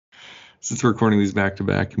Since we're recording these back to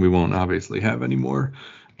back and we won't obviously have any more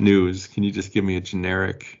news, can you just give me a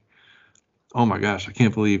generic, oh my gosh, I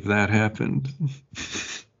can't believe that happened?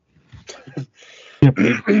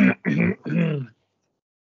 And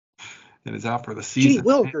it's out for the season. Gee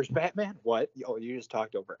Willikers, Batman. What? Oh, you just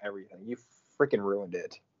talked over everything. You freaking ruined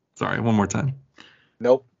it. Sorry, one more time.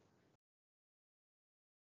 Nope.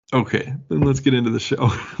 Okay, then let's get into the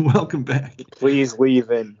show. Welcome back. Please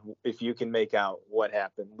leave in, if you can make out what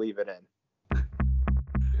happened, leave it in.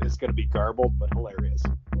 It's going to be garbled, but hilarious.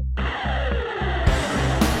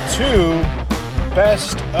 Two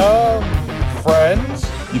best of friends.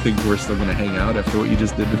 You think we're still going to hang out after what you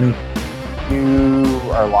just did to me? You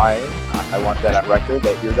are lying. I want that on record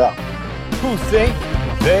that you're dumb. Who think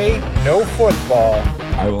they know football.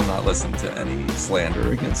 I will not listen to any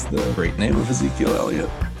slander against the great name of Ezekiel Elliott.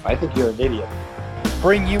 I think you're an idiot.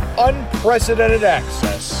 Bring you unprecedented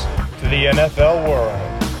access to the NFL world.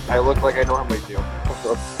 I look like I normally do.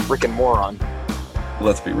 A freaking moron.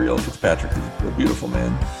 Let's be real, Fitzpatrick is a beautiful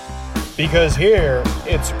man. Because here,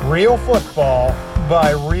 it's real football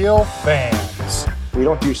by real fans. We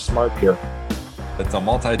don't do smart here. It's a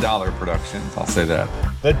multi-dollar production, I'll say that.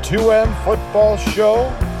 The 2M Football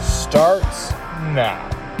Show starts now.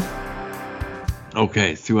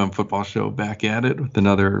 Okay, 2M Football Show back at it with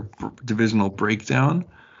another divisional breakdown.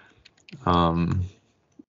 Yeah,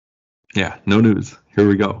 no news. Here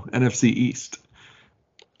we go. NFC East.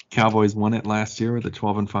 Cowboys won it last year with a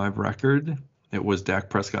 12-5 record. It was Dak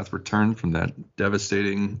Prescott's return from that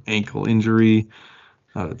devastating ankle injury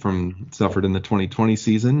suffered in the 2020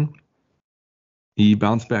 season. He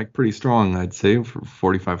bounced back pretty strong, I'd say, for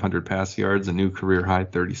 4,500 pass yards, a new career high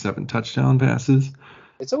 37 touchdown passes.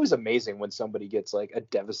 It's always amazing when somebody gets like a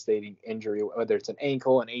devastating injury, whether it's an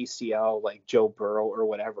ankle, an ACL, like Joe Burrow or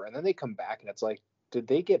whatever, and then they come back and it's like, did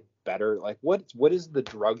they get better? Like, what is the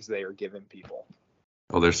drugs they are giving people?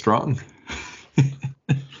 Oh, they're strong.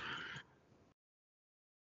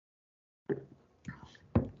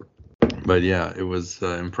 But yeah, it was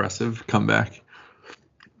impressive comeback.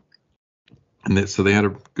 And so they had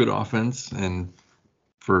a good offense, and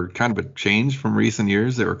for kind of a change from recent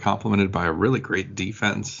years, they were complemented by a really great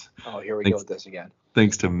defense. Oh, here we go with this again.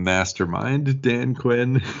 Thanks to Mastermind Dan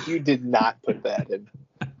Quinn. You did not put that in.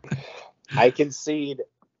 I concede.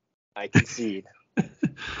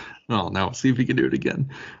 Well, now we'll see if he can do it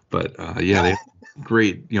again. But yeah, they have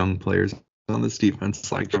great young players on this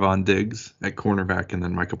defense, like Javon Diggs at cornerback and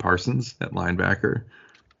then Micah Parsons at linebacker.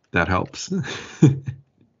 That helps.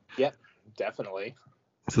 Yep, definitely.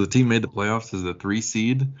 So the team made the playoffs as the 3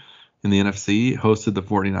 seed in the NFC, hosted the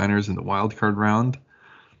 49ers in the wild card round.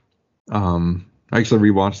 I actually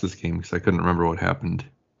rewatched this game because I couldn't remember what happened.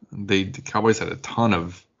 The Cowboys had a ton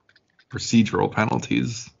of procedural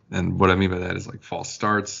penalties, and what I mean by that is like false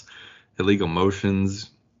starts, illegal motions,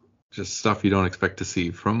 just stuff you don't expect to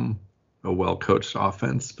see from a well-coached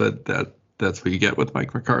offense, but that's what you get with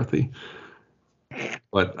Mike McCarthy.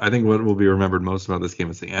 But I think what will be remembered most about this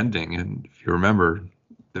game is the ending, and if you remember,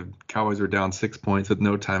 the Cowboys were down 6 points with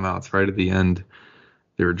no timeouts right at the end.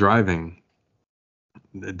 They were driving.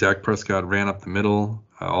 Dak Prescott ran up the middle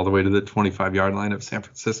all the way to the 25-yard line of San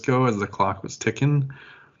Francisco as the clock was ticking.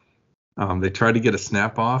 They tried to get a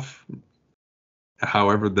snap off.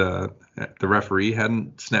 However, the referee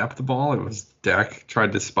hadn't snapped the ball. It was Dak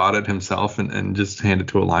tried to spot it himself and just hand it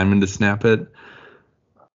to a lineman to snap it.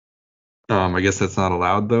 I guess that's not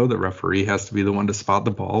allowed, though. The referee has to be the one to spot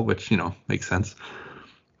the ball, which, makes sense.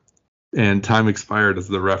 And time expired as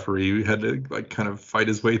the referee had to kind of fight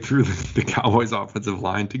his way through the Cowboys offensive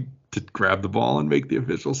line to grab the ball and make the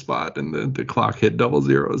official spot. And the clock hit double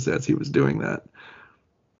zeros as he was doing that.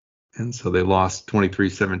 And so they lost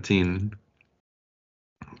 23-17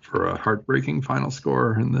 for a heartbreaking final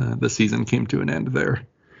score. And the season came to an end there.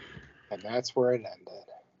 And that's where it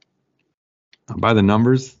ended. By the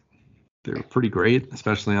numbers, they were pretty great,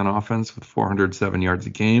 especially on offense with 407 yards a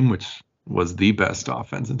game, which was the best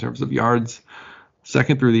offense in terms of yards.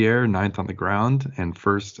 Second through the air, 9th on the ground, and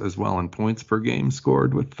first as well in points per game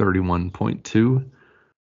scored with 31.2.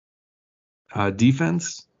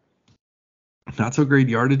 Defense, not so great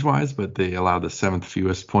yardage-wise, but they allowed the 7th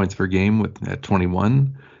fewest points per game at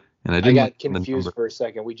 21. And I got confused for a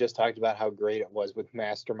second. We just talked about how great it was with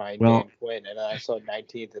Mastermind Dan Quinn, and then I saw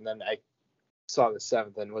 19th, and then I saw the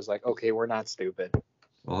 7th and was like, okay, we're not stupid.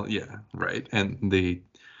 Well, yeah, right. And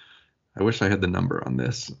I wish I had the number on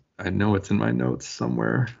this. I know it's in my notes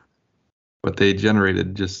somewhere, but they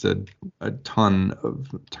generated just a ton of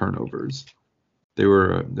turnovers. They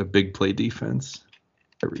were a big play defense.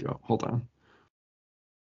 There we go. Hold on.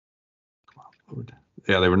 Come on, load.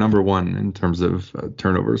 Yeah, they were number one in terms of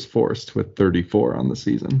turnovers forced with 34 on the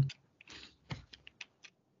season.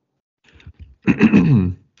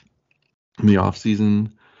 In the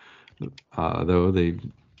offseason, though, they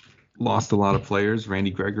lost a lot of players. Randy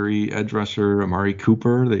Gregory, edge rusher, Amari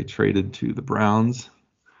Cooper, they traded to the Browns,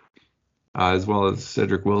 as well as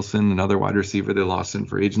Cedric Wilson, another wide receiver they lost in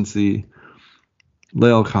free agency.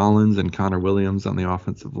 Lael Collins and Connor Williams on the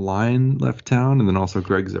offensive line left town, and then also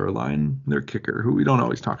Greg Zuerlein, their kicker, who we don't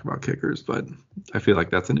always talk about kickers, but I feel like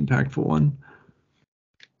that's an impactful one.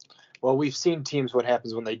 Well, we've seen teams what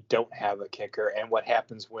happens when they don't have a kicker and what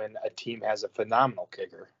happens when a team has a phenomenal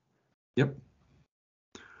kicker. Yep.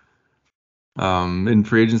 In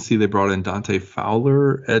free agency, they brought in Dante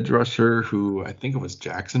Fowler, edge rusher, who I think it was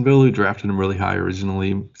Jacksonville who drafted him really high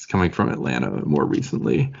originally. He's coming from Atlanta more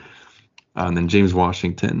recently. And then James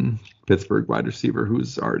Washington, Pittsburgh wide receiver,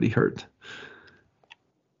 who's already hurt.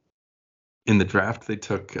 In the draft, they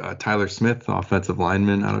took Tyler Smith, offensive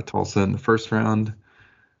lineman out of Tulsa in the first round.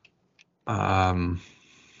 And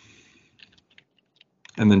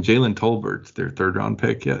then Jalen Tolbert, their third-round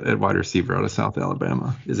pick at wide receiver out of South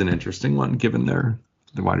Alabama, is an interesting one given the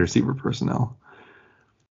wide receiver personnel.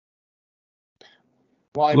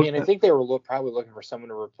 Well, I mean, I think they were probably looking for someone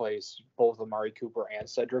to replace both Amari Cooper and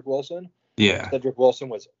Cedric Wilson. Yeah. Cedric Wilson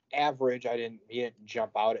was average. He didn't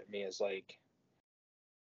jump out at me as like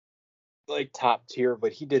top tier,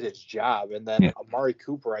 but he did his job. And then Amari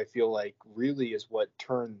Cooper, I feel like, really is what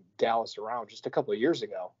turned Dallas around just a couple of years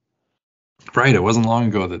ago. Right. It wasn't long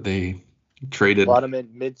ago that they traded. Brought him in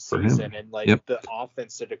mid-season, and the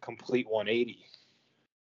offense did a complete 180.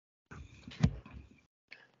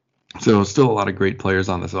 So still a lot of great players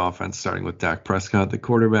on this offense, starting with Dak Prescott, the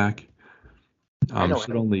quarterback. I know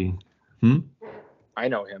him. I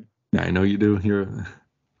know him. Yeah, I know you do. You're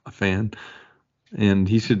a fan. And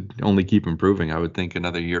he should only keep improving, I would think,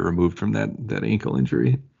 another year removed from that ankle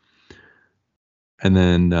injury. And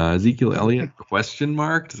then Ezekiel Elliott, question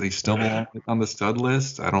mark. Does he still belong on the stud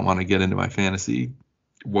list? I don't want to get into my fantasy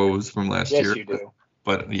woes from last year. Yes, you do.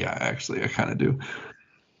 But yeah, actually, I kind of do.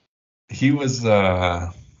 He was,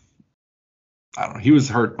 I don't know, he was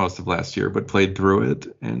hurt most of last year, but played through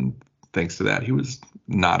it. And thanks to that, he was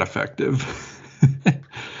not effective.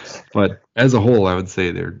 But as a whole, I would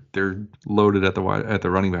say they're loaded at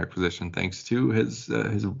the running back position thanks to his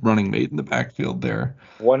running mate in the backfield there.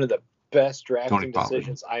 One of the best drafting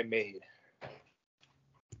decisions I made.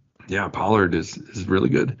 Yeah, Pollard is really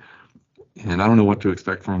good. And I don't know what to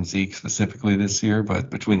expect from Zeke specifically this year, but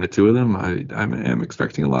between the two of them, I am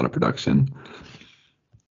expecting a lot of production.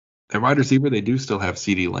 At wide receiver, they do still have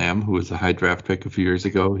CeeDee Lamb, who was a high draft pick a few years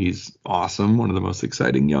ago. He's awesome, one of the most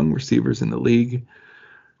exciting young receivers in the league.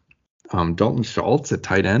 Dalton Schultz at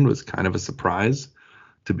tight end was kind of a surprise,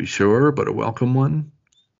 to be sure, but a welcome one.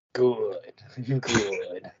 Good.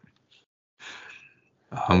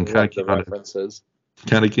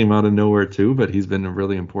 Kind of came out of nowhere too, but he's been a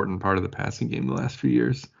really important part of the passing game the last few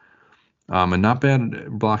years. And not bad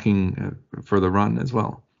blocking for the run as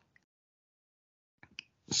well.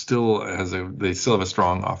 They still have a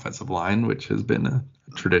strong offensive line, which has been a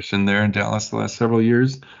tradition there in Dallas the last several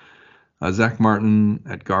years. Zach Martin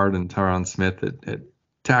at guard and Tyron Smith at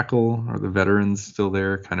tackle are the veterans still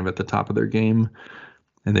there, kind of at the top of their game.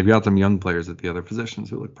 And they've got some young players at the other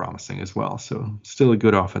positions who look promising as well. So still a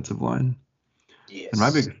good offensive line. Yes. And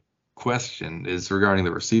my big question is regarding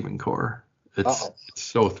the receiving core. It's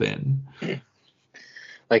so thin.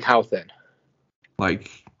 Like how thin?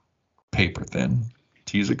 Like paper thin,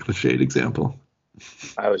 to use a cliched example.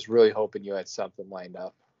 I was really hoping you had something lined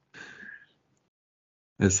up.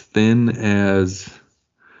 As thin as,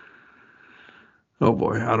 oh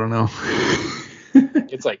boy, I don't know.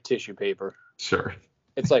 It's like tissue paper. Sure.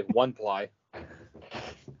 It's like one ply.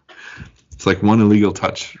 It's like one illegal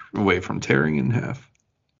touch away from tearing in half.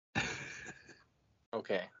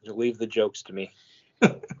 Okay, leave the jokes to me.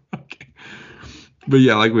 Okay. But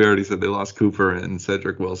yeah, like we already said, they lost Cooper and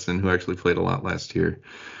Cedric Wilson, who actually played a lot last year.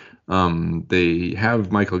 They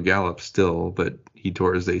have Michael Gallup still, but he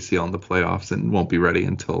tore his ACL in the playoffs and won't be ready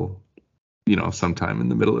until, sometime in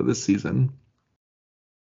the middle of this season.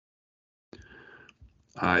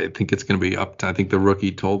 I think it's going to be I think the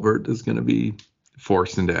rookie Tolbert is going to be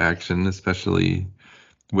forced into action, especially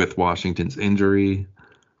with Washington's injury.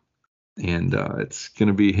 And it's going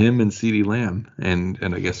to be him and CeeDee Lamb and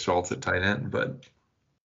I guess Schultz at tight end, but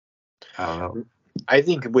I don't know. I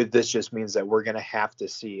think with this just means that we're going to have to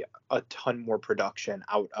see a ton more production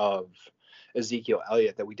out of Ezekiel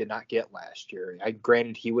Elliott that we did not get last year.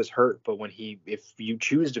 Granted, he was hurt, but if you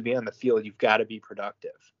choose to be on the field, you've got to be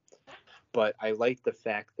productive. but I like the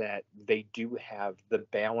fact that they do have the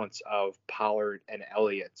balance of Pollard and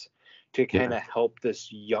Elliott to kind of help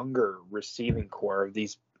this younger receiving core of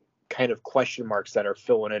these kind of question marks that are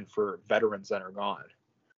filling in for veterans that are gone.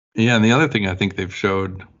 Yeah, and the other thing I think they've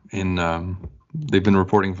showed in they've been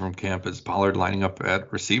reporting from camp is Pollard lining up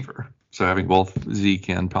at receiver. So having both Zeke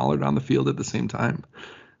and Pollard on the field at the same time.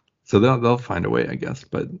 So they'll find a way, I guess.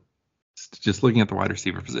 But just looking at the wide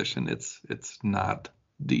receiver position, it's not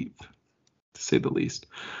deep, to say the least.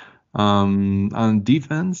 On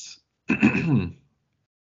defense,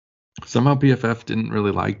 somehow PFF didn't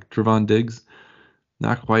really like Trevon Diggs.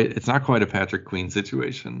 It's not quite a Patrick Queen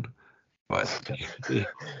situation. But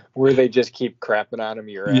where they just keep crapping on him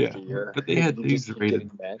year after year. But they had Diggs rated.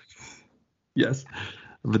 Yes,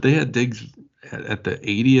 but they had Diggs at the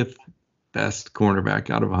 80th best cornerback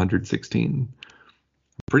out of 116. I'm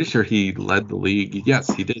pretty sure he led the league. Yes,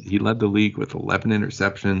 he did. He led the league with 11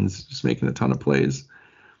 interceptions, just making a ton of plays.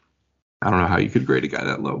 I don't know how you could grade a guy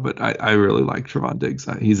that low, but I really like Trevon Diggs.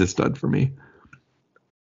 He's a stud for me.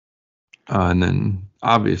 And then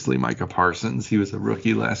obviously Micah Parsons. He was a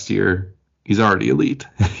rookie last year. He's already elite.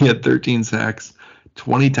 He had 13 sacks,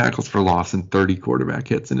 20 tackles for loss, and 30 quarterback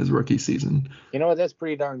hits in his rookie season. You know what? That's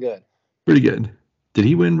pretty darn good. Pretty good. Did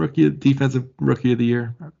he win defensive rookie of the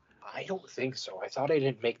year? I don't think so. I thought I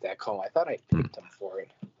didn't make that call. I thought I picked him for it.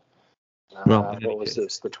 Well, what was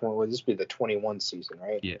this? Would this be the 21 season,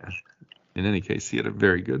 right? Yeah. In any case, he had a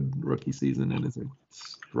very good rookie season and is a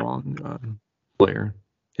strong player,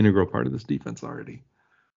 integral part of this defense already.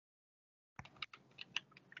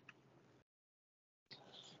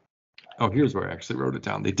 Oh, here's where I actually wrote it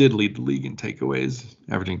down. They did lead the league in takeaways,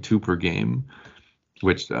 averaging 2 per game,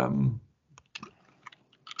 which kind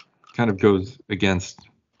of goes against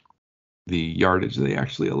the yardage they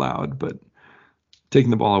actually allowed. But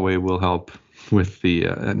taking the ball away will help with the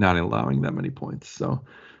not allowing that many points. So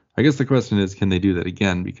I guess the question is, can they do that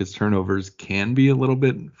again? Because turnovers can be a little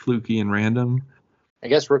bit fluky and random. I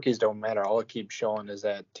guess rookies don't matter. All it keeps showing is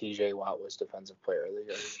that TJ Watt was defensive player of the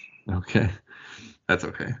year. Okay. That's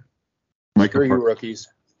okay. Rookies.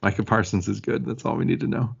 Micah Parsons is good. That's all we need to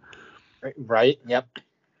know. Right. Yep.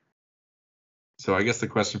 So I guess the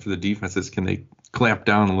question for the defense is, can they clamp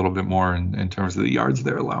down a little bit more in terms of the yards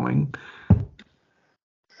they're allowing?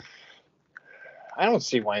 I don't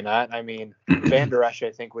see why not. I mean, Van Der Esch,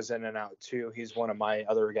 I think, was in and out too. He's one of my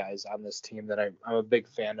other guys on this team that I'm a big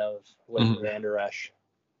fan of, Van Der Esch.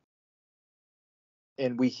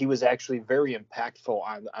 And he was actually very impactful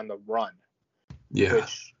on the run. Yeah.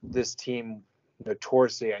 Which this team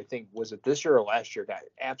notoriously, I think, was it this year or last year, got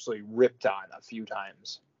absolutely ripped on a few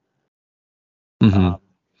times. Mm-hmm.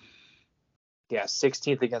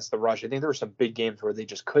 16th against the rush. I think there were some big games where they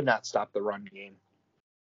just could not stop the run game.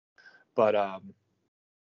 But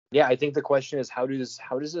I think the question is, how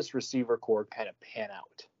does this receiver core kind of pan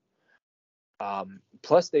out?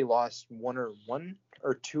 Plus, they lost one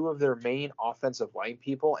or two of their main offensive line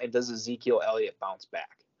people, and does Ezekiel Elliott bounce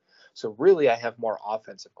back? So really, I have more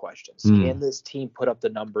offensive questions. Can this team put up the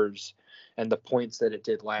numbers and the points that it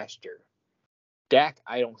did last year? Dak,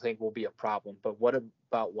 I don't think will be a problem, but what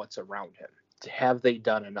about what's around him? Have they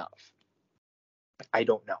done enough? I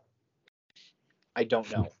don't know.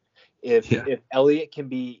 If Elliott can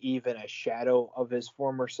be even a shadow of his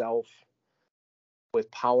former self with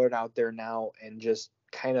Pollard out there now and just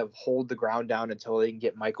kind of hold the ground down until they can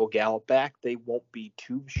get Michael Gallup back, they won't be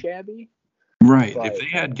too shabby. Right. If they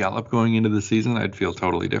had Gallup going into the season, I'd feel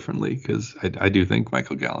totally differently because I do think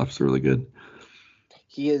Michael Gallup's really good.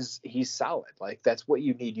 He's solid. Like, that's what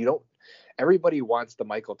you need. Everybody wants the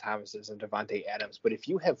Michael Thomases and Devontae Adams, but if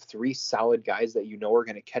you have 3 solid guys that you know are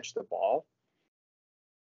going to catch the ball,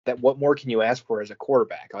 what more can you ask for as a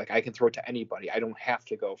quarterback? Like, I can throw it to anybody. I don't have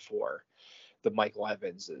to go for the Michael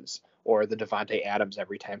Evanses or the Devontae Adams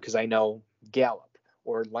every time because I know Gallup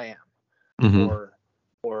or Lamb or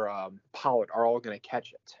Pollard are all going to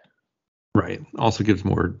catch it. Right. Also gives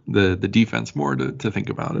more the defense more to think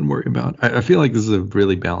about and worry about. I feel like this is a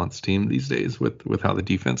really balanced team these days with how the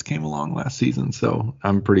defense came along last season. So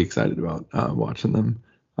I'm pretty excited about watching them.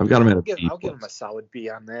 I've got them at I'll give them a solid B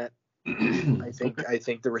on that. I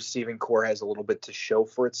think the receiving core has a little bit to show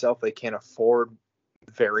for itself. They can't afford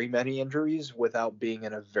very many injuries without being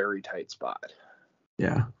in a very tight spot.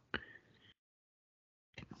 Yeah.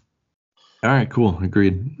 All right, cool.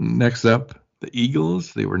 Agreed. Next up, the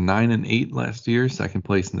Eagles. They were 9-8 last year, second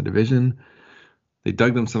place in the division. They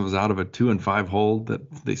dug themselves out of a 2-5 hole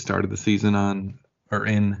that they started the season in,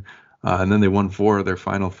 and then they won 4 of their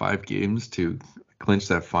final 5 games to clinch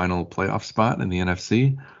that final playoff spot in the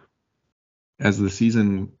NFC. as the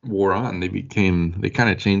season wore on, they kind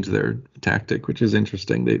of changed their tactic, which is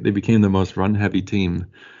interesting. They became the most run-heavy team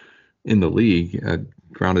in the league,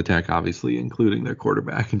 ground attack obviously, including their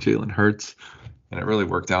quarterback and Jalen Hurts, and it really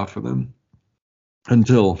worked out for them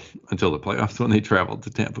until the playoffs when they traveled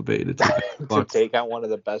to Tampa Bay to take out one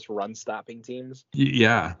of the best run-stopping teams.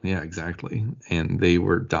 Yeah, exactly. And they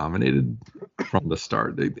were dominated from the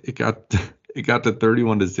start. It got to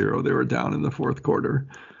 31-0. They were down in the fourth quarter.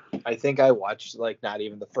 I think I watched like not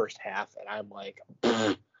even the first half, and I'm like,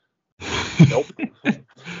 nope.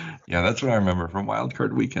 Yeah, that's what I remember from Wild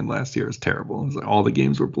Card Weekend last year. It was terrible. It was like all the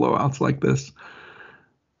games were blowouts like this.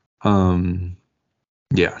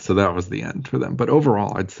 Yeah, so that was the end for them. But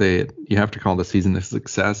overall, I'd say you have to call the season a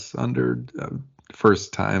success under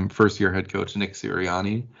first-year head coach Nick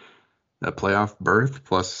Sirianni. That playoff berth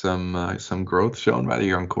plus some growth shown by the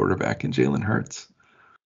young quarterback in Jalen Hurts.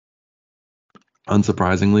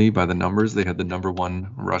 Unsurprisingly, by the numbers, they had the number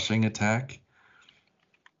one rushing attack.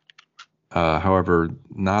 However,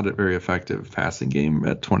 not a very effective passing game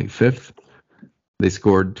at 25th. They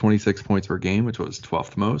scored 26 points per game, which was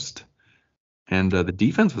 12th most. And the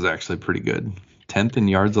defense was actually pretty good. 10th in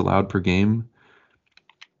yards allowed per game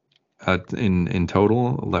in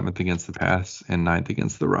total, 11th against the pass, and 9th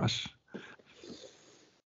against the rush.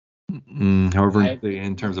 However,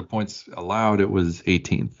 in terms of points allowed, it was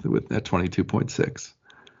 18th at 22.6.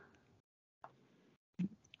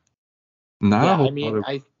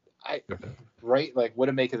 Right, like what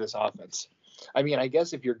to make of this offense. I mean, I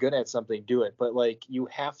guess if you're good at something, do it, but like you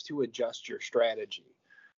have to adjust your strategy.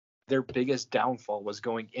 Their biggest downfall was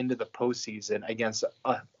going into the postseason against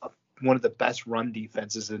one of the best run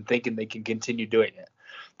defenses and thinking they can continue doing it.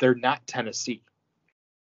 They're not Tennessee.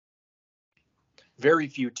 Very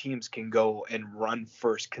few teams can go and run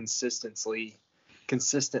first consistently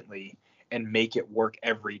and make it work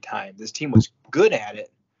every time. This team was good at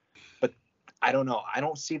it, but I don't know. I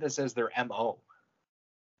don't see this as their MO.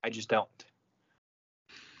 I just don't.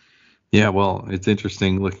 Yeah, well, it's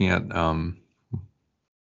interesting looking at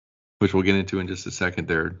which we'll get into in just a second.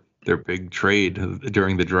 Their big trade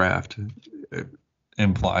during the draft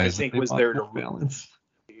implies I think was there to balance.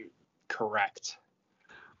 Correct.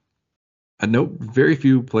 Nope, very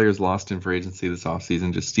few players lost in free agency this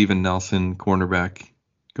offseason. Just Steven Nelson, cornerback,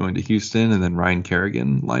 going to Houston, and then Ryan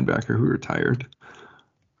Kerrigan, linebacker, who retired.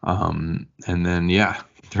 And then,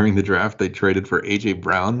 during the draft, they traded for A.J.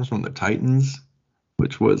 Brown from the Titans,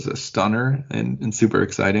 which was a stunner and super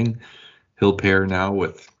exciting. He'll pair now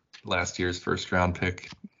with last year's first-round pick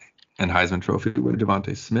and Heisman Trophy winner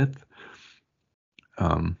Devontae Smith.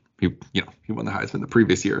 He won the Heisman the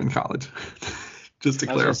previous year in college. Just to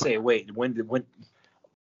clarify. I was gonna say, wait, when?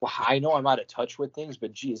 Well, I know I'm out of touch with things,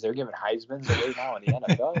 but geez, they're giving Heisman's away now in the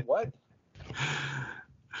NFL. What?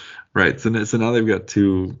 Right. So now they've got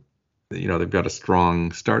two. They've got a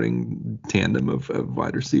strong starting tandem of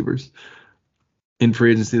wide receivers. In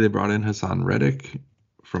free agency, they brought in Hassan Reddick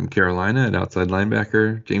from Carolina at outside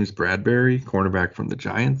linebacker, James Bradbury, cornerback from the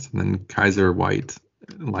Giants, and then Kaiser White,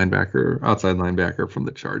 outside linebacker from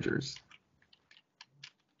the Chargers.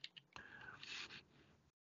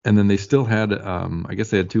 And then they still had, I guess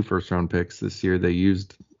they had 2 first-round picks this year. They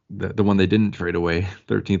used the one they didn't trade away,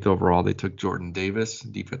 13th overall. They took Jordan Davis,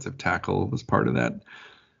 defensive tackle, was part of that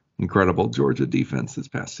incredible Georgia defense this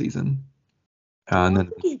past season. And then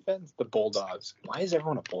defense, the Bulldogs. Why is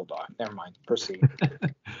everyone a Bulldog? Never mind. Proceed.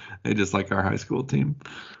 They just like our high school team.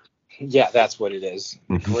 Yeah, that's what it is.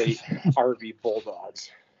 Great RV Bulldogs.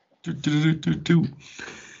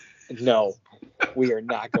 No, we are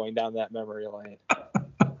not going down that memory lane.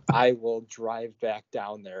 I will drive back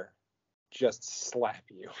down there, just slap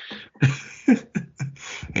you.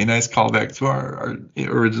 A nice callback to our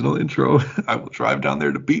original intro. I will drive down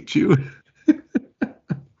there to beat you.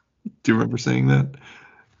 Do you remember saying that?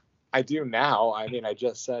 I do now. I mean, I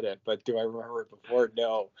just said it, but do I remember it before?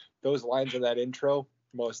 No. Those lines in that intro,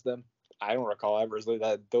 most of them, I don't recall ever.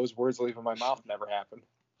 Those words leaving my mouth never happened.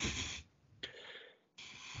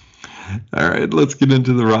 All right, let's get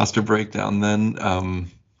into the roster breakdown then.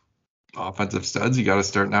 Offensive studs, you got to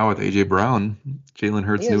start now with A.J. Brown. Jalen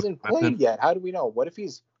Hurts. He hasn't played yet. How do we know? What if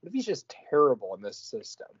he's just terrible in this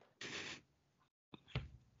system?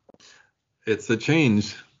 It's a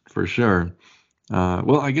change for sure.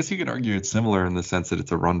 Well, I guess you could argue it's similar in the sense that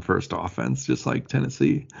it's a run-first offense, just like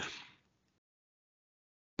Tennessee.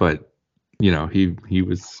 But he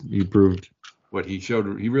proved what he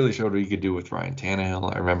showed. He really showed what he could do with Ryan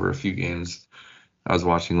Tannehill. I remember a few games I was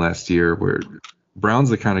watching last year where Brown's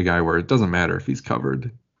the kind of guy where it doesn't matter if he's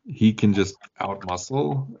covered. He can just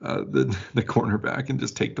outmuscle the cornerback and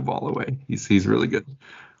just take the ball away. He's really good.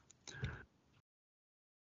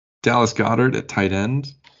 Dallas Goedert at tight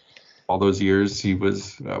end. All those years he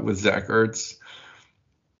was with Zach Ertz,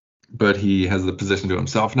 but he has the position to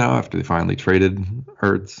himself now after they finally traded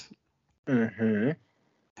Ertz. Mm-hmm.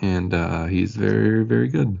 And he's very, very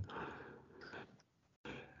good.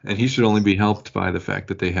 And he should only be helped by the fact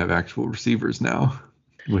that they have actual receivers now,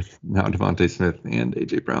 with now Devontae Smith and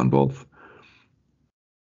A.J. Brown both.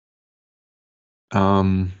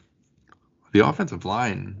 The offensive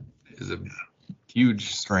line is a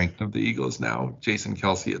huge strength of the Eagles now. Jason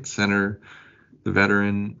Kelce at center, the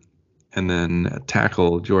veteran, and then at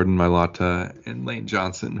tackle Jordan Mailata and Lane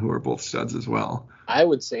Johnson, who are both studs as well. I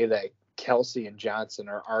would say that Kelce and Johnson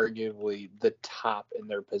are arguably the top in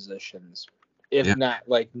their positions. If not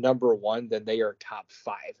like number one, then they are top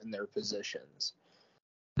 5 in their positions.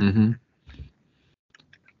 Mm-hmm.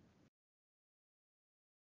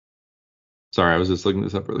 Sorry, I was just looking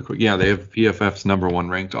this up really quick. Yeah, they have PFF's number 1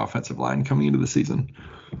 ranked offensive line coming into the season.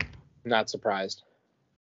 Not surprised.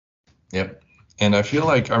 Yep. And I feel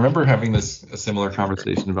like I remember having a similar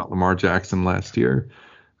conversation about Lamar Jackson last year,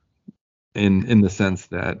 in the sense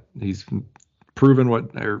that he's proven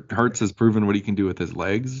Hurts has proven what he can do with his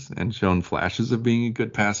legs and shown flashes of being a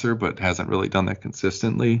good passer, but hasn't really done that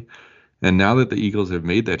consistently. And now that the Eagles have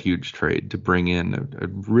made that huge trade to bring in a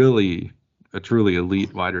truly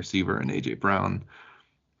elite wide receiver in A.J. Brown,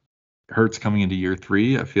 Hurts coming into year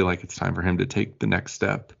 3, I feel like it's time for him to take the next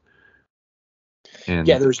step. And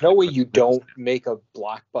yeah, there's no way you don't make a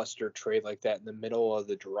blockbuster trade like that in the middle of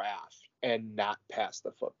the draft and not pass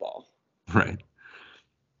the football. Right.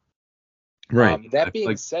 Right. That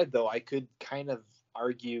being said, though, I could kind of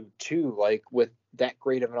argue, too, like with that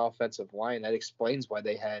great of an offensive line, that explains why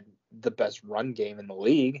they had the best run game in the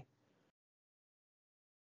league.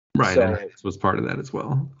 Right. So, and this was part of that as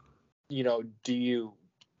well. You know, do you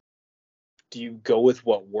go with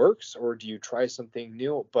what works or do you try something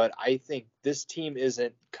new? But I think this team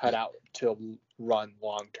isn't cut out to run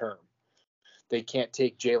long term. They can't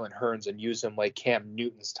take Jalen Hurns and use him like Cam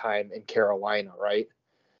Newton's time in Carolina, right?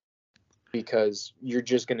 Because you're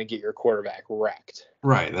just going to get your quarterback wrecked.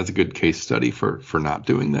 Right. That's a good case study for not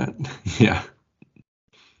doing that. Yeah.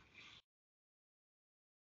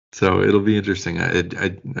 So it'll be interesting. I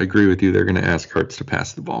agree with you. They're going to ask Hurts to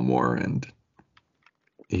pass the ball more, and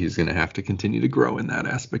he's going to have to continue to grow in that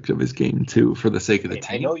aspect of his game too, for the sake of the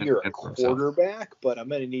team. I know you're a quarterback, but I'm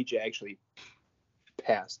going to need you to actually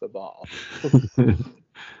pass the ball.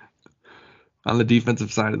 On the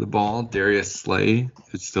defensive side of the ball, Darius Slay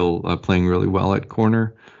is still playing really well at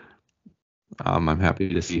corner. I'm happy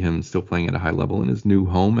to see him still playing at a high level in his new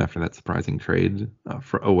home after that surprising trade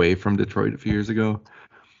away from Detroit a few years ago.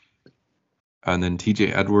 And then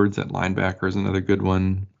TJ Edwards at linebacker is another good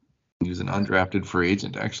one. He was an undrafted free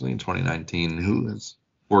agent actually in 2019 who has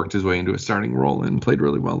worked his way into a starting role and played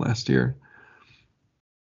really well last year.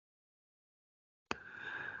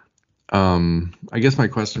 I guess my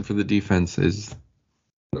question for the defense is,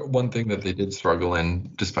 one thing that they did struggle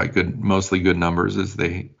in, despite mostly good numbers, is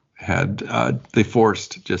they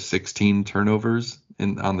forced just 16 turnovers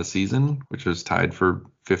on the season, which was tied for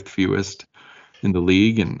 5th fewest in the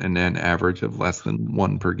league and an average of less than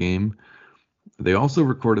 1 per game. They also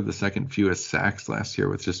recorded the 2nd fewest sacks last year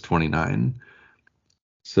with just 29.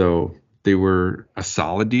 So they were a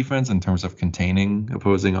solid defense in terms of containing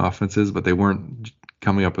opposing offenses, but they weren't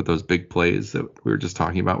coming up with those big plays that we were just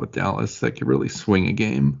talking about with Dallas that could really swing a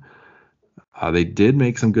game. They did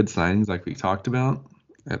make some good signings like we talked about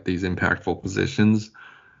at these impactful positions.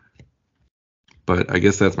 But I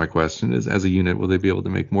guess that's my question is, as a unit, will they be able to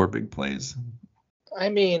make more big plays? I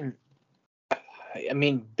mean,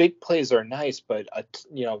 big plays are nice, but,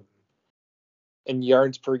 in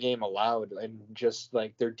yards per game allowed, and just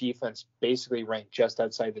like their defense basically ranked just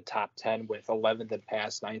outside the top 10 with 11th in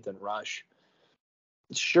pass, 9th in rush.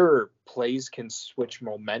 Sure, plays can switch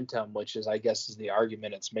momentum, which is, I guess, is the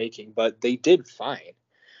argument it's making, but they did fine.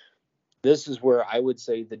 This is where I would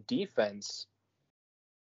say the defense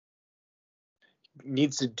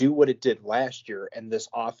needs to do what it did last year, and this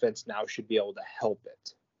offense now should be able to help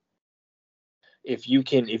it. If you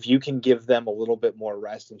can give them a little bit more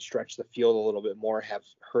rest and stretch the field a little bit more, have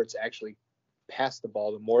Hurts actually pass the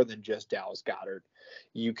ball to more than just Dallas Goedert,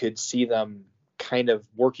 you could see them kind of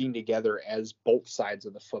working together as both sides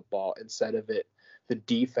of the football instead of the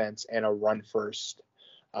defense and a run first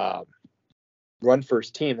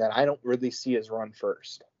team that I don't really see as run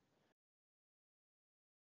first.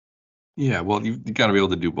 Yeah, well, you've got to be able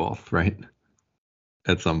to do both, right?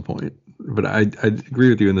 At some point. But I agree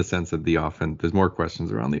with you in the sense that the offense, there's more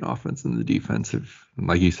questions around the offense than the defense.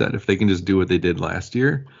 Like you said, if they can just do what they did last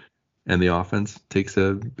year and the offense takes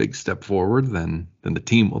a big step forward, then the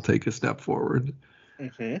team will take a step forward.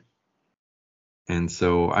 Mm-hmm. And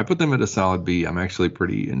so I put them at a solid B. I'm actually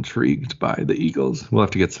pretty intrigued by the Eagles. We'll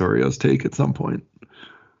have to get Sorio's take at some point.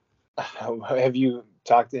 Have you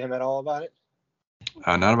talked to him at all about it?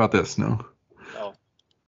 Not about this, no. Oh.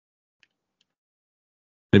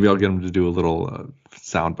 Maybe I'll get him to do a little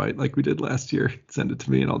soundbite like we did last year. Send it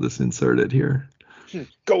to me, and I'll just insert it here.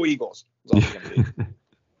 Go Eagles. That's all it's gonna be.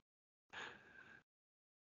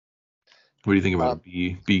 What do you think about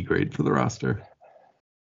a B grade for the roster?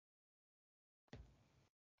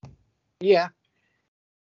 Yeah,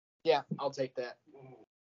 I'll take that.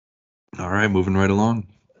 All right, moving right along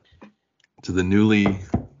to the newly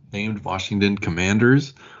named Washington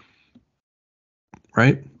Commanders.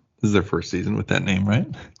 Right? This is their first season with that name, right?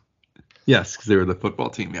 Yes, because they were the football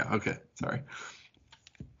team. Yeah, okay, sorry.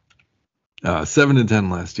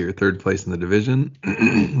 7-10 last year, third place in the division.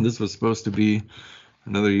 This was supposed to be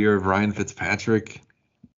another year of Ryan Fitzpatrick.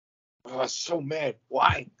 Oh, I was so mad.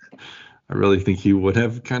 Why? I really think he would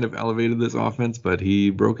have kind of elevated this offense, but he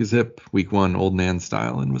broke his hip week 1, old man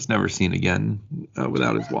style, and was never seen again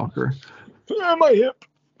without his walker. My hip.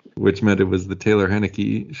 Which meant it was the Taylor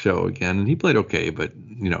Heineke show again, and he played okay, but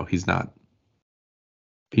he's not.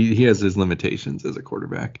 He has his limitations as a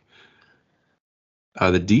quarterback.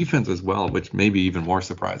 The defense as well, which may be even more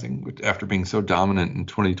surprising. After being so dominant in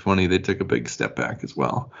 2020, they took a big step back as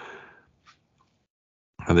well.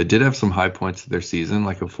 They did have some high points of their season,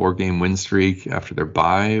 like a 4-game win streak after their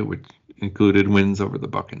bye, which included wins over the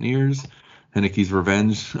Buccaneers, Heineke's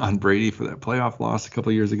revenge on Brady for that playoff loss a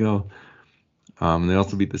couple years ago. They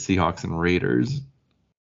also beat the Seahawks and Raiders,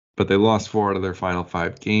 but they lost 4 out of their final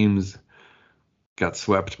 5 games, got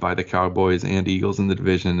swept by the Cowboys and Eagles in the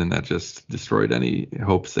division, and that just destroyed any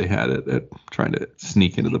hopes they had at trying to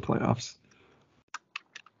sneak into the playoffs.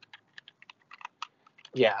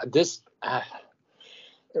 Yeah,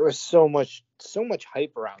 there was so much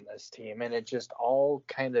hype around this team, and it just all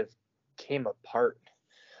kind of came apart.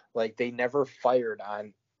 Like, they never fired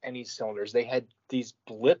on any cylinders. They had these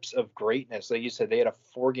blips of greatness. Like you said, they had a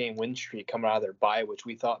 4-game win streak coming out of their bye, which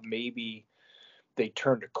we thought maybe they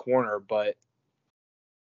turned a corner, but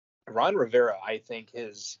Ron Rivera, I think,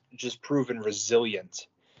 has just proven resilient.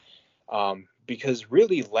 Because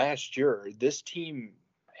really last year, this team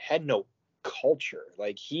had no culture.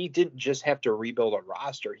 Like, he didn't just have to rebuild a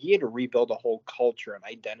roster. He had to rebuild a whole culture and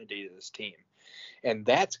identity to this team. And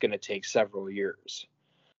that's going to take several years.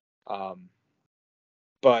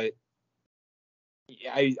 But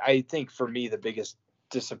I think for me, the biggest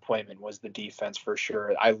disappointment was the defense for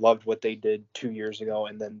sure. I loved what they did 2 years ago,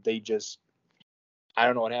 and then they just, I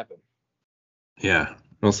don't know what happened. Yeah.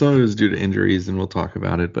 Well, some of it was due to injuries, and we'll talk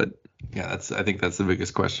about it. But yeah, I think that's the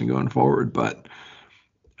biggest question going forward. But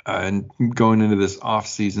and going into this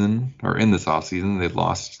offseason, they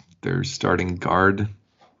lost their starting guard,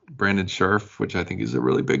 Brandon Scherf, which I think is a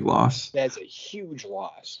really big loss. That's a huge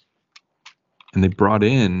loss. And they brought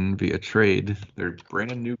in, via trade, their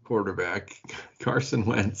brand new quarterback, Carson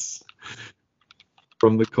Wentz,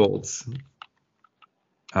 from the Colts.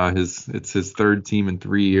 It's his 3rd team in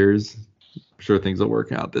 3 years. I'm sure things will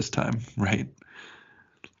work out this time, right?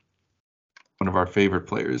 One of our favorite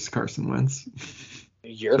players, Carson Wentz.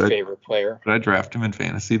 Your favorite player. Did I draft him in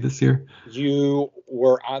fantasy this year? You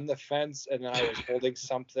were on the fence, and then I was holding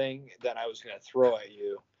something that I was going to throw at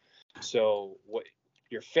you. So what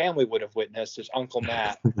your family would have witnessed is Uncle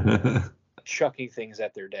Matt chucking things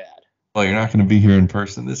at their dad. Well, you're not going to be here in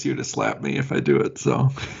person this year to slap me if I do it, so.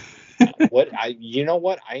 You know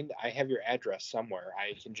what? I have your address somewhere.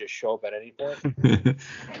 I can just show up at any point.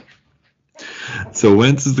 So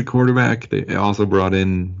Wentz is the quarterback. They also brought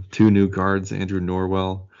in 2 new guards, Andrew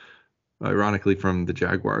Norwell, ironically from the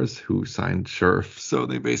Jaguars, who signed Scherf. So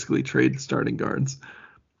they basically trade starting guards.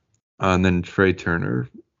 And then Trey Turner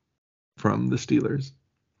from the Steelers.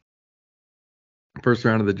 First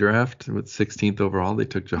round of the draft, with 16th overall, they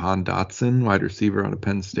took Jahan Dotson, wide receiver out of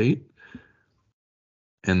Penn State.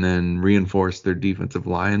 And then reinforced their defensive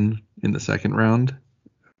line in the 2nd round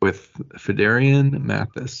with Fedarian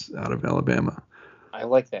Mathis out of Alabama. I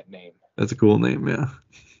like that name. That's a cool name, yeah.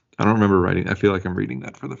 I don't remember writing. I feel like I'm reading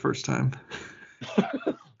that for the first time.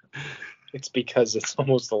 It's because it's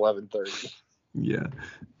almost 11:30. Yeah.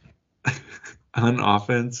 On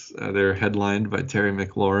offense, they're headlined by Terry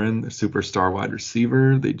McLaurin, the superstar wide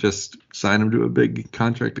receiver. They just signed him to a big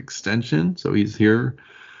contract extension, so he's here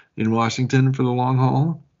in Washington for the long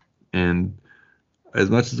haul. And as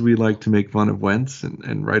much as we like to make fun of Wentz,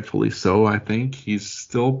 and rightfully so, I think he's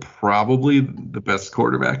still probably the best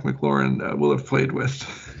quarterback McLaurin will have played with,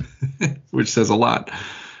 which says a lot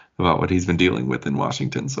about what he's been dealing with in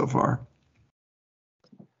Washington so far.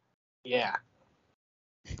 Yeah.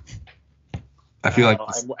 I feel like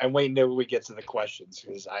I'm waiting till we get to the questions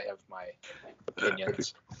because I have my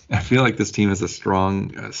opinions. I feel like this team has a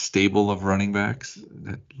strong stable of running backs,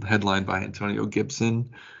 headlined by Antonio Gibson.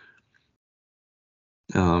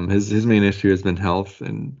 His main issue has been health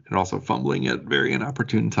and also fumbling at very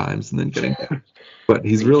inopportune times and then getting back. But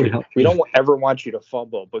he's really healthy. We don't ever want you to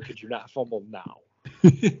fumble, but could you not fumble now?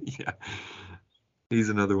 Yeah. He's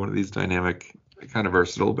another one of these dynamic, kind of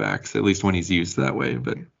versatile backs, at least when he's used that way.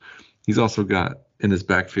 But he's also got in his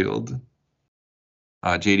backfield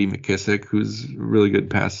J.D. McKissick, who's a really good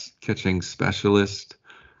pass catching specialist.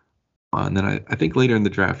 And then I think later in the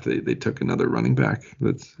draft they took another running back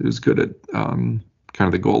who's good at kind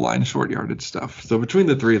of the goal line short yardage stuff. So between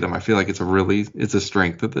the three of them, I feel like it's a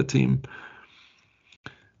strength of the team.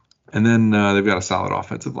 And then they've got a solid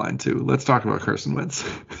offensive line too. Let's talk about Carson Wentz.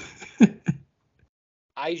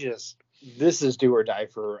 This is do or die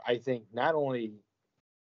for, I think, not only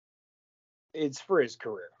it's for his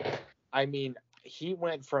career. I mean, he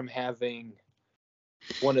went from having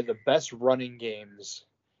one of the best running games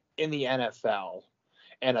in the NFL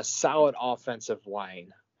and a solid offensive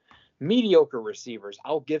line, mediocre receivers.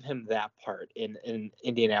 I'll give him that part in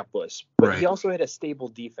Indianapolis, but right. He also had a stable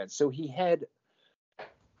defense. So he had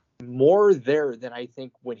more there than I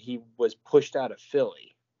think when he was pushed out of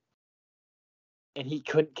Philly, and he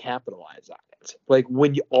couldn't capitalize on it. Like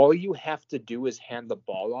when all you have to do is hand the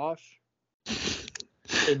ball off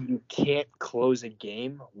and you can't close a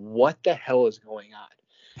game, what the hell is going on?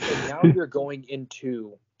 And now you're going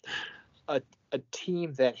into a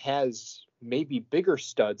team that has maybe bigger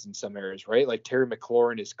studs in some areas, right? Like Terry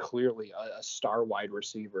McLaurin is clearly a star wide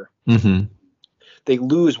receiver. Mm-hmm. They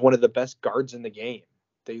lose one of the best guards in the game.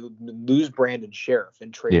 They lose Brandon Sheriff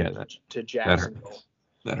and trade him to Jacksonville.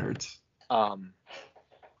 That hurts.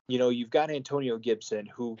 You've got Antonio Gibson,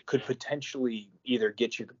 who could potentially either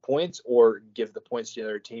get you the points or give the points to the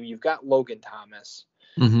other team. You've got Logan Thomas.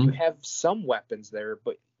 Mm-hmm. You have some weapons there,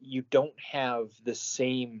 but you don't have the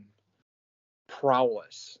same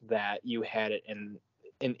prowess that you had it in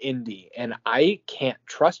Indy. And I can't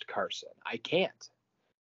trust Carson. I can't.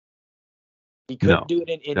 He couldn't do it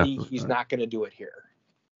in Indy. He's not going to do it here.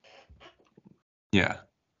 Yeah,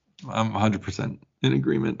 I'm 100% in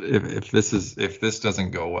agreement. If this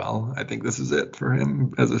doesn't go well, I think this is it for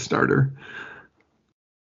him as a starter.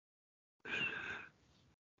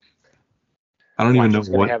 I don't even know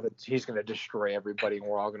what he's going to destroy everybody, and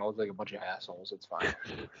we're all going to look like a bunch of assholes. It's fine.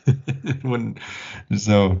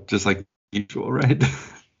 So just like usual, right?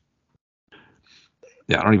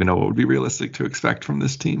 Yeah, I don't even know what would be realistic to expect from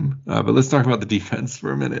this team. But let's talk about the defense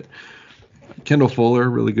for a minute. Kendall Fuller,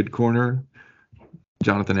 really good corner.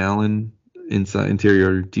 Jonathan Allen,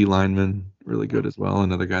 interior D lineman, really good as well.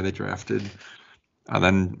 Another guy they drafted.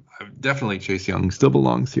 Then definitely Chase Young still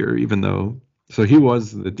belongs here, even though. So he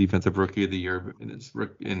was the defensive rookie of the year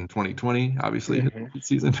in 2020, obviously his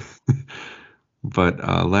season. But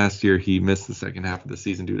last year he missed the second half of the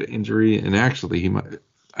season due to injury, and actually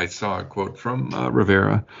I saw a quote from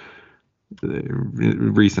Rivera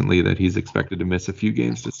recently that he's expected to miss a few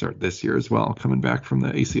games to start this year as well, coming back from the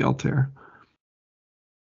ACL tear.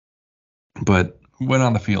 But when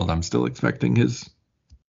on the field, I'm still expecting his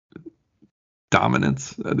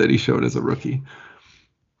dominance that he showed as a rookie.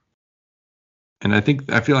 And I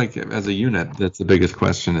feel like as a unit, that's the biggest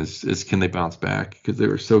question is can they bounce back? Because they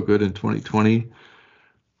were so good in 2020.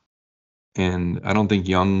 And I don't think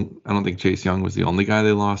Chase Young was the only guy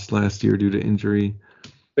they lost last year due to injury.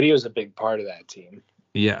 But he was a big part of that team.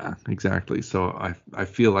 Yeah, exactly. So I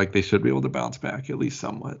feel like they should be able to bounce back at least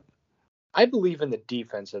somewhat. I believe in the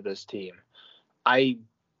defense of this team. I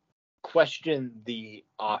question the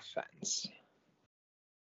offense.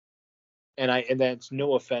 And that's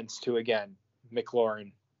no offense to, again,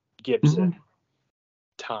 McLaurin, Gibson,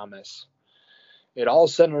 Thomas. It all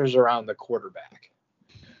centers around the quarterback.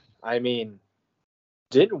 I mean,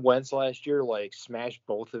 didn't Wentz last year smash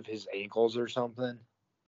both of his ankles or something?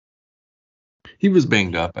 He was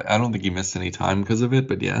banged up. I don't think he missed any time because of it,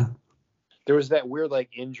 but yeah. There was that weird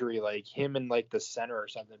injury, him and the center or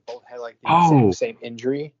something both had the same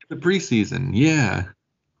injury. The preseason, yeah.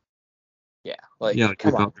 Yeah, we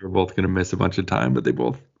thought they were both going to miss a bunch of time, but they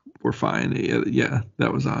both were fine. Yeah,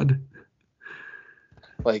 that was odd.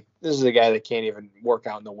 This is a guy that can't even work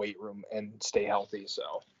out in the weight room and stay healthy,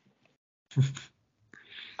 so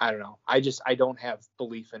I don't know. I don't have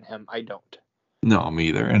belief in him. I don't. No, me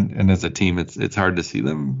either. And as a team, it's hard to see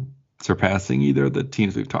them surpassing either of the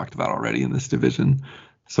teams we've talked about already in this division.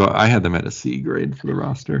 So I had them at a C grade for the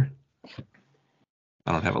roster.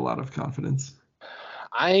 I don't have a lot of confidence.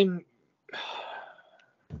 I'm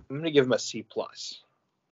going to give him a C+.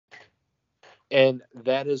 And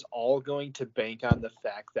that is all going to bank on the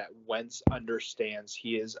fact that Wentz understands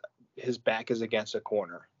his back is against a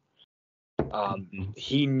corner.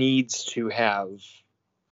 He needs to have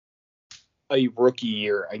a rookie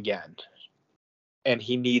year again. And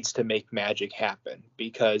he needs to make magic happen,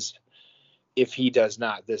 because if he does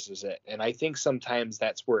not, this is it. And I think sometimes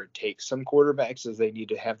that's where it takes some quarterbacks, is they need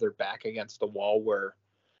to have their back against the wall where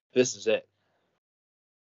this is it.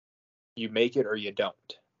 You make it or you don't.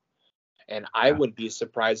 And I wouldn't be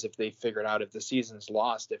surprised if they figured out, if the season's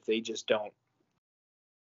lost, if they just don't,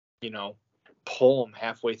 pull them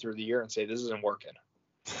halfway through the year and say, this isn't working.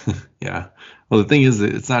 Yeah. Well, the thing is,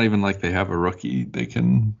 it's not even like they have a rookie they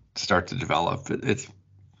can start to develop.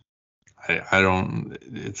 I don't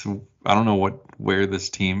know where this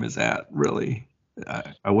team is at, really.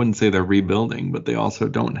 I wouldn't say they're rebuilding, but they also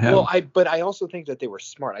don't have. Well, I also think that they were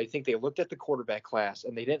smart. I think they looked at the quarterback class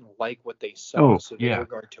and they didn't like what they saw, so they were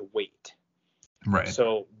going to wait. Right.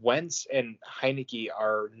 So Wentz and Heineke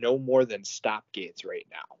are no more than stopgates right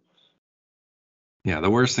now. Yeah,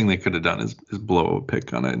 the worst thing they could have done is blow a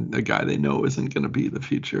pick on a guy they know isn't going to be the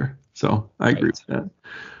future. So I agree with that.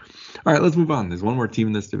 All right, let's move on. There's one more team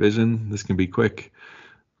in this division. This can be quick.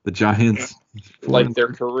 The Giants. Like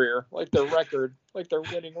their career, like their record, like their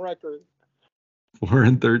winning record.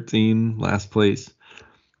 4-13, last place.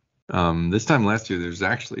 This time last year, there's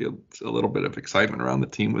actually a little bit of excitement around the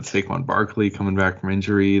team with Saquon Barkley coming back from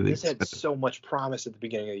injury. They had so much promise at the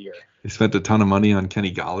beginning of the year. They spent a ton of money on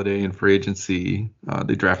Kenny Golladay in free agency.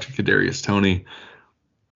 They drafted Kadarius Toney.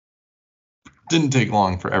 Didn't take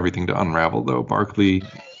long for everything to unravel, though. Barkley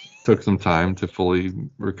took some time to fully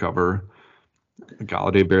recover.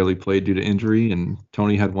 Golladay barely played due to injury, and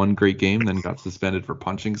Toney had one great game, then got suspended for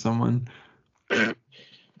punching someone.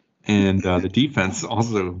 And the defense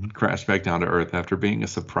also crashed back down to earth after being a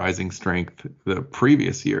surprising strength the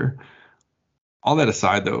previous year. All that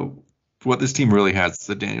aside, though, what this team really has is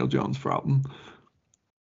the Daniel Jones problem.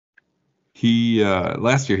 He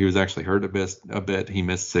last year he was actually hurt a bit. He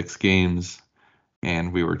missed 6 games,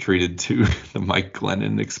 and we were treated to the Mike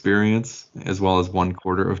Glennon experience, as well as 1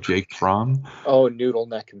 quarter of Jake Fromm. Oh, Noodle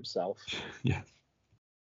Neck himself. Yeah.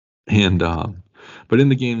 And but in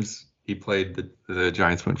the games he played, the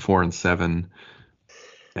Giants went 4-7,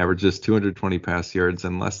 averages 220 pass yards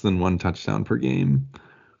and less than 1 touchdown per game.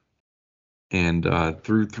 And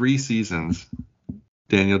through 3 seasons,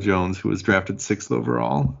 Daniel Jones, who was drafted 6th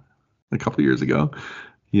overall a couple years ago,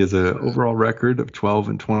 he has an overall record of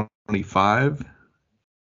 12-25.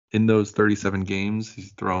 In those 37 games,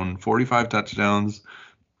 he's thrown 45 touchdowns,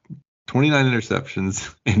 29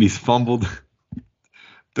 interceptions, and he's fumbled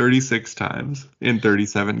 36 times in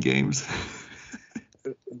 37 games.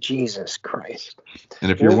 Jesus Christ.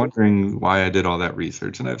 And if you're wondering why I did all that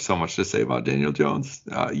research and I have so much to say about Daniel Jones,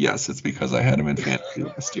 yes, it's because I had him in fantasy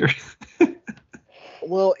last year.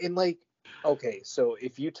 Well, okay, so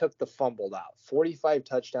if you took the fumbled out, 45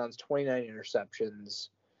 touchdowns, 29 interceptions,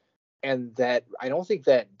 and that, I don't think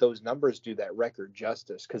that those numbers do that record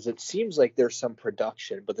justice, because it seems like there's some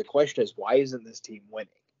production, but the question is, why isn't this team winning?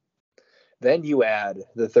 Then you add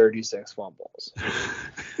the 36 fumbles.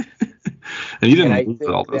 And I think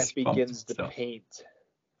that begins to paint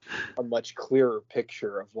a much clearer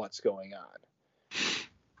picture of what's going on.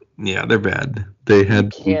 Yeah, they're bad. They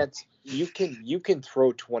had you can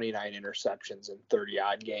throw 29 interceptions in 30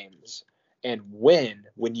 odd games and win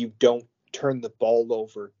when you don't turn the ball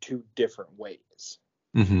over 2 different ways.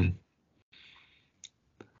 Mm-hmm.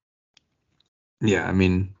 Yeah, I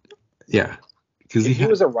mean, yeah. If he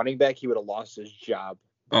was a running back, he would have lost his job.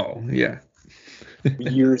 Oh, yeah.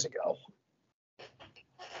 Years ago.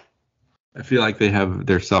 I feel like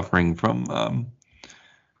they're suffering from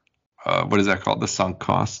what is that called? The sunk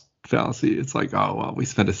cost fallacy. It's like, oh well, we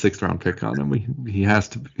spent a 6th round pick on him. He has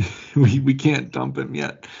to we can't dump him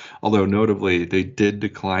yet. Although notably they did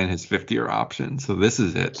decline his 5th-year option. So this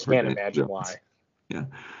is it. Can't imagine why. Yeah.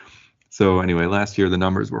 So anyway, last year the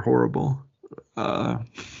numbers were horrible.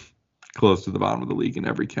 Close to the bottom of the league in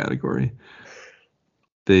every category.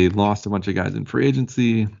 They lost a bunch of guys in free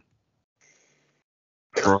agency.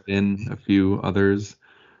 Brought in a few others.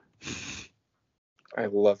 I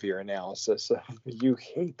love your analysis. You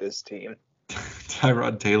hate this team.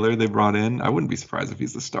 Tyrod Taylor they brought in. I wouldn't be surprised if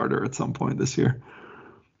he's the starter at some point this year.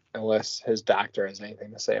 Unless his doctor has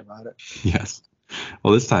anything to say about it. Yes.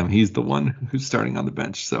 Well, this time he's the one who's starting on the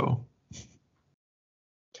bench, so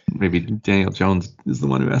maybe Daniel Jones is the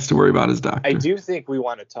one who has to worry about his doctor. I do think we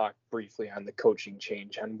want to talk briefly on the coaching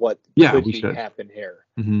change, on what could happen here.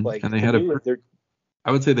 Mm-hmm. Like, and they had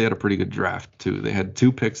I would say they had a pretty good draft too. They had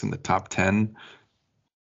 2 picks in the top 10,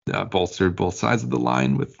 bolstered both sides of the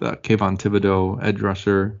line with Kayvon Thibodeau, edge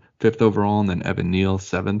rusher, 5th overall, and then Evan Neal,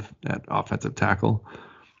 7th at offensive tackle.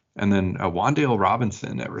 And then Wan'Dale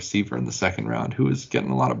Robinson at receiver in the 2nd round, who is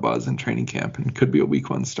getting a lot of buzz in training camp and could be a week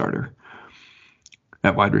 1 starter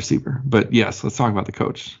at wide receiver. But yes, let's talk about the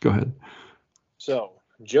coach. Go ahead. So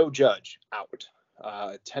Joe Judge out.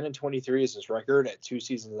 10-23 is his record at 2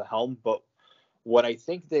 seasons at the helm. But what I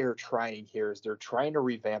think they're trying here is they're trying to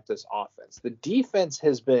revamp this offense. The defense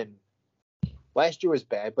has been, last year was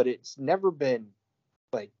bad, but it's never been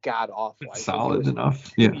like god awful. Solid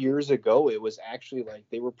enough. 2 years ago, it was actually like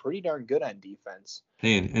they were pretty darn good on defense.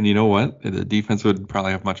 Hey, and you know what? The defense would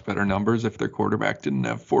probably have much better numbers if their quarterback didn't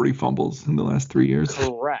have 40 fumbles in the last 3 years.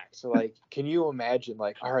 Correct. So like, can you imagine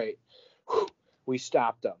like, all right, we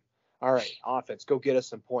stopped them. All right, offense, go get us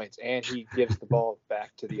some points. And he gives the ball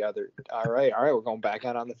back to the other. All right, we're going back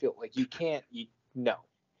out on the field. Like, no.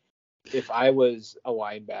 If I was a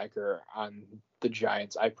linebacker on the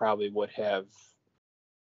Giants, I probably would have.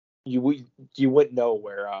 You wouldn't know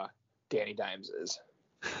where Danny Dimes is.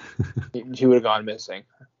 He would have gone missing.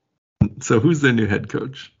 So who's their new head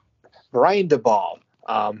coach? Brian Daboll,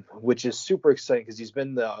 which is super exciting because he's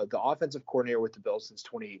been the offensive coordinator with the Bills since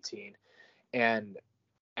 2018. And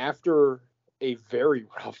after a very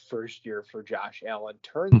rough first year for Josh Allen,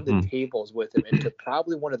 turned the tables with him into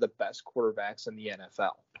probably one of the best quarterbacks in the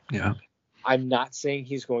NFL. Yeah. I'm not saying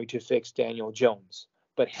he's going to fix Daniel Jones,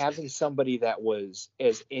 but having somebody that was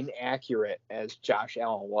as inaccurate as Josh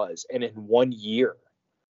Allen was, and in 1 year,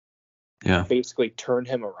 basically turned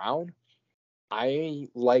him around, I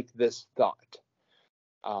like this thought.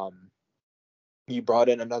 You brought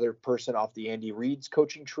in another person off the Andy Reid's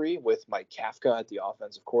coaching tree with Mike Kafka at the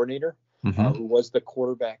offensive coordinator, who was the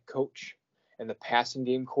quarterback coach and the passing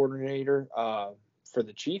game coordinator for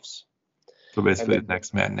the Chiefs. So basically, the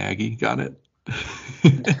next Matt Nagy. Got it.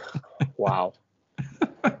 Wow.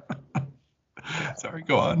 Sorry,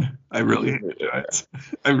 go on. I really hate the Giants.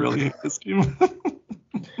 I really hate this team.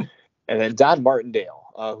 And then Don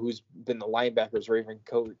Martindale, who's been the linebackers Raven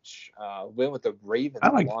coach, been with the Ravens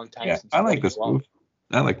a long time. Yeah, I like this move.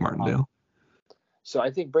 I like Martindale. So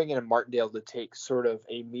I think bringing in Martindale to take sort of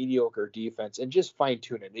a mediocre defense and just fine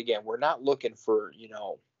tune it. Again, we're not looking for,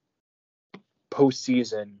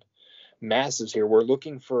 postseason masses here. We're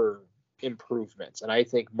looking for improvements. And I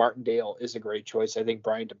think Martindale is a great choice. I think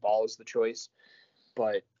Brian Daboll is the choice.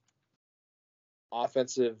 But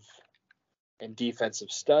offensive and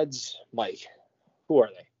defensive studs, Mike, who are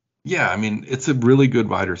they? Yeah, I mean, it's a really good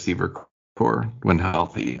wide receiver core when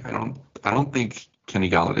healthy. I don't think Kenny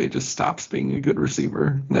Galladay just stops being a good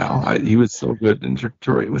receiver now. He was so good in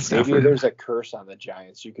Detroit with Stafford. Maybe there's a curse on the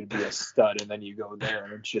Giants. You could be a stud and then you go there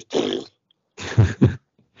and it's just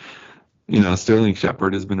Sterling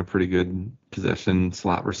Shepard has been a pretty good possession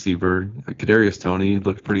slot receiver. Kadarius Toney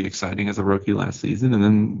looked pretty exciting as a rookie last season, and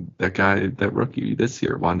then that rookie this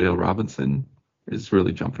year, Wan'Dale Robinson, is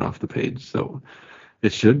really jumping off the page. So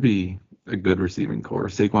it should be a good receiving core.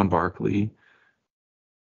 Saquon Barkley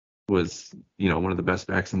was, one of the best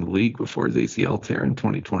backs in the league before his ACL tear in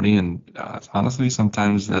 2020, and honestly,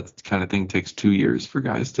 sometimes that kind of thing takes 2 years for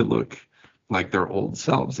guys to look like their old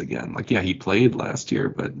selves again. Like, yeah, he played last year,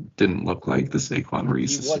 but didn't look like the Saquon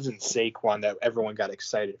Reese. He wasn't Saquon that everyone got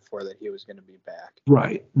excited for that he was going to be back.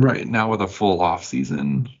 Right. Now with a full off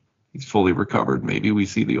season, he's fully recovered. Maybe we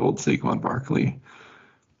see the old Saquon Barkley.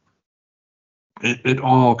 It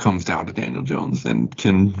all comes down to Daniel Jones, and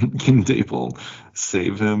can Daboll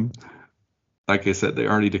save him? Like I said, they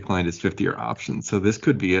already declined his 5th-year option, so this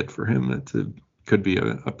could be it for him. Could be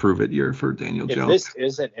a prove-it year for Daniel Jones. If this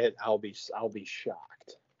isn't it, I'll be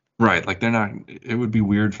shocked. Right, like they're not. It would be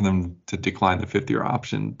weird for them to decline the 5th-year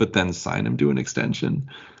option, but then sign him to an extension.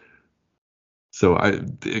 So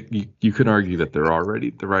you could argue that they're already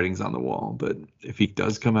the writing's on the wall. But if he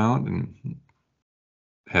does come out and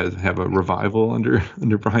have a revival under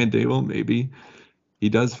Brian Daboll, maybe he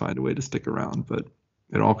does find a way to stick around. But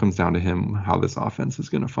it all comes down to him, how this offense is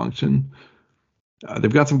going to function.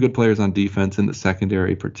 They've got some good players on defense in the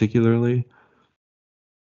secondary, particularly.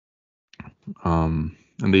 And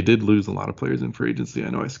they did lose a lot of players in free agency.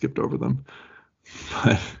 I know I skipped over them.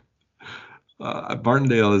 But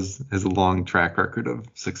Martindale has a long track record of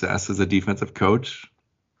success as a defensive coach.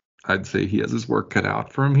 I'd say he has his work cut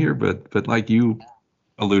out for him here. But like you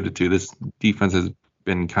alluded to, this defense has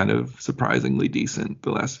been kind of surprisingly decent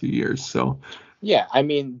the last few years. So yeah, I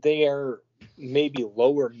mean, they are maybe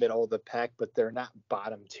lower middle of the pack, but they're not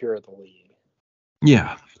bottom tier of the league.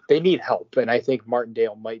 Yeah. They need help, and I think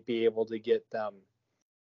Martindale might be able to get them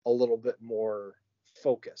a little bit more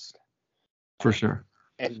focused. For sure.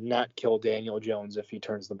 And not kill Daniel Jones if he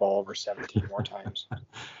turns the ball over 17 more times.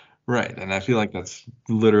 Right, and I feel like that's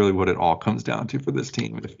literally what it all comes down to for this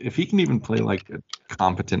team. If he can even play like a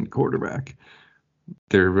competent quarterback,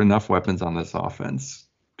 there are enough weapons on this offense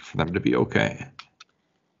for them to be okay.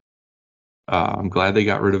 I'm glad they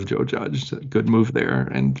got rid of Joe Judge. Good move there,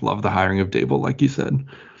 and love the hiring of Dable, like you said.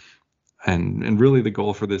 And really the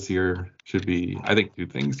goal for this year should be, I think, two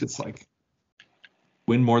things. Just like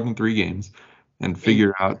win more than 3 games and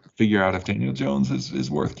figure out if Daniel Jones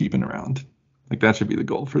is worth keeping around. Like that should be the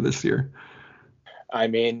goal for this year. I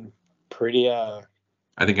mean, pretty I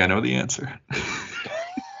think I know the answer.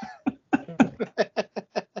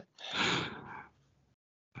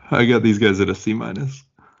 I got these guys at a C-.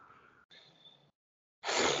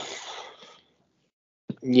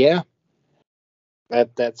 Yeah.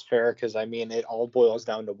 That's fair, because I mean it all boils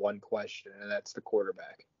down to one question, and that's the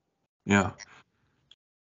quarterback. Yeah.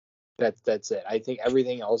 That's it. I think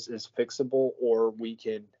everything else is fixable, or we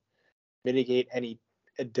can mitigate any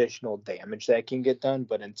additional damage that can get done.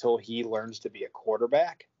 But until he learns to be a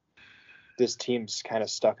quarterback, this team's kind of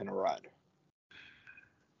stuck in a rut.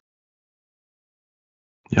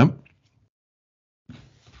 Yep.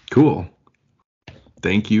 Cool.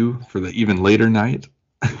 Thank you for the even later night.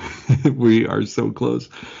 We are so close.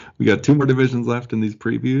 We got 2 more divisions left in these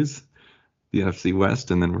previews, the NFC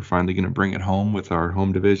West, and then we're finally going to bring it home with our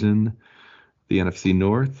home division, the NFC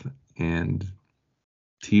North, and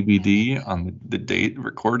TBD on the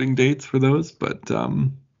recording dates for those, but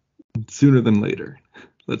sooner than later.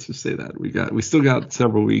 Let's just say that we still got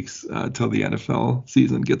several weeks till the NFL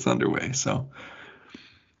season gets underway. So,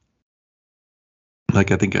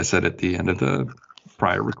 like I think I said at the end of the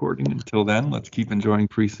prior recording, until then, let's keep enjoying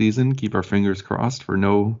preseason. Keep our fingers crossed for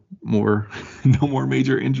no more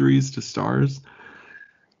major injuries to stars.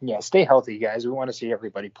 Yeah, stay healthy, guys. We want to see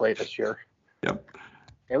everybody play this year. Yep.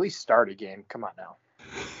 At least start a game. Come on now.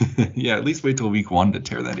 Yeah, at least wait till week 1 to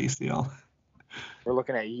tear that ACL. We're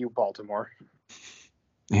looking at you, Baltimore.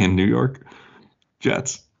 And New York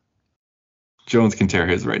Jets. Jones can tear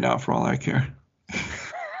his right now for all I care.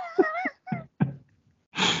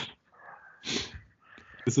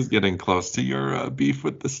 This is getting close to your beef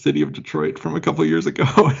with the city of Detroit from a couple years ago.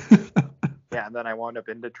 Yeah, and then I wound up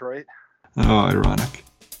in Detroit. Oh, ironic.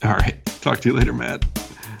 All right. Talk to you later, Matt.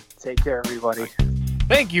 Take care, everybody.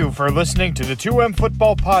 Thank you for listening to the 2M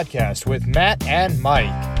Football Podcast with Matt and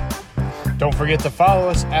Mike. Don't forget to follow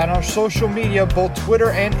us at our social media, both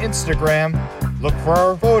Twitter and Instagram. Look for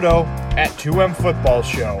our photo at 2M Football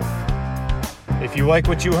Show. If you like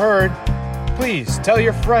what you heard, please tell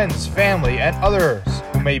your friends, family, and others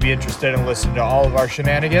who may be interested in listening to all of our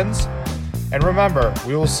shenanigans. And remember,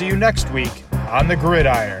 we will see you next week on the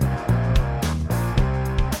Gridiron.